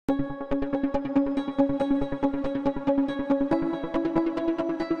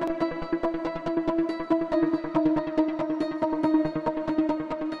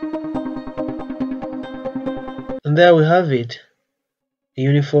And there we have it, the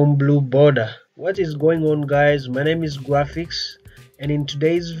uniform blue border. What is going on, guys? My name is Graphics, and in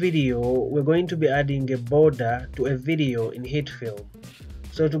today's video we're going to be adding a border to a video in Hitfilm.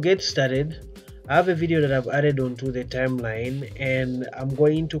 So to get started, I have a video that I've added onto the timeline, and I'm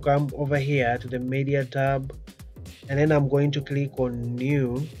going to come over here to the media tab, and then I'm going to click on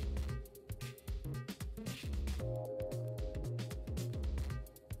new.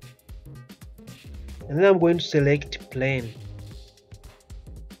 And then I'm going to select plane,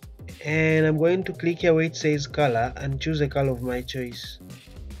 and I'm going to click here where it says color and choose a color of my choice.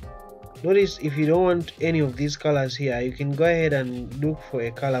 Notice if you don't want any of these colors here, you can go ahead and look for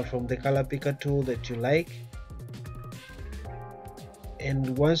a color from the color picker tool that you like,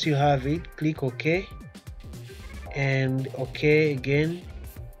 and once you have it, click OK and OK again,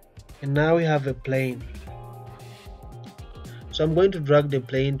 and now we have a plane. So I'm going to drag the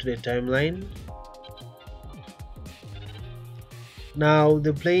plane to the timeline. Now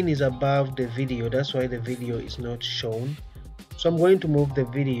the plane is above the video, that's why the video is not shown. So I'm going to move the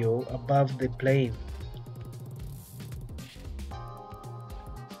video above the plane.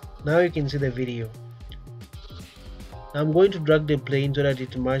 Now you can see the video. Now I'm going to drag the plane so that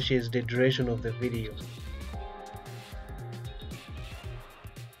it matches the duration of the video.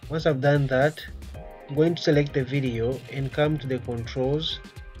 Once I've done that, I'm going to select the video and come to the controls,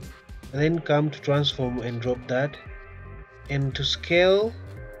 and then come to transform and drop that. And to scale,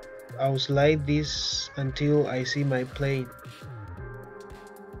 I'll slide this until I see my plane.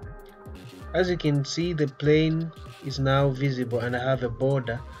 As you can see, the plane is now visible and I have a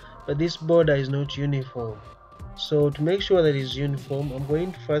border, but this border is not uniform. So to make sure that it's uniform, I'm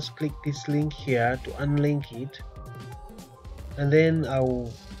going to first click this link here to unlink it, and then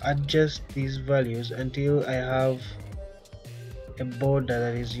I'll adjust these values until I have a border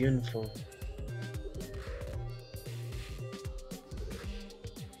that is uniform.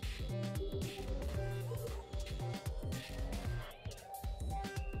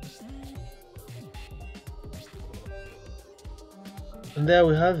 And there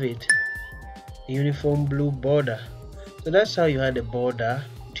we have it, the uniform blue border. So that's how you add a border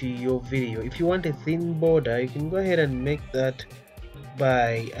to your video. If you want a thin border, you can go ahead and make that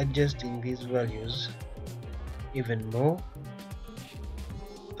by adjusting these values even more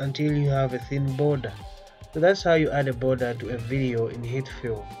until you have a thin border. So that's how you add a border to a video in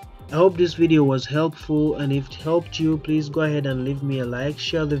Hitfilm. I hope this video was helpful, and if it helped you, please go ahead and leave me a like,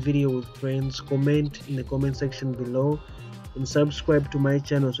 share the video with friends, comment in the comment section below, and subscribe to my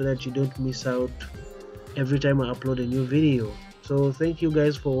channel so that you don't miss out every time I upload a new video. So thank you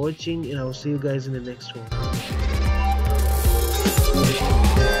guys for watching, and I'll see you guys in the next one.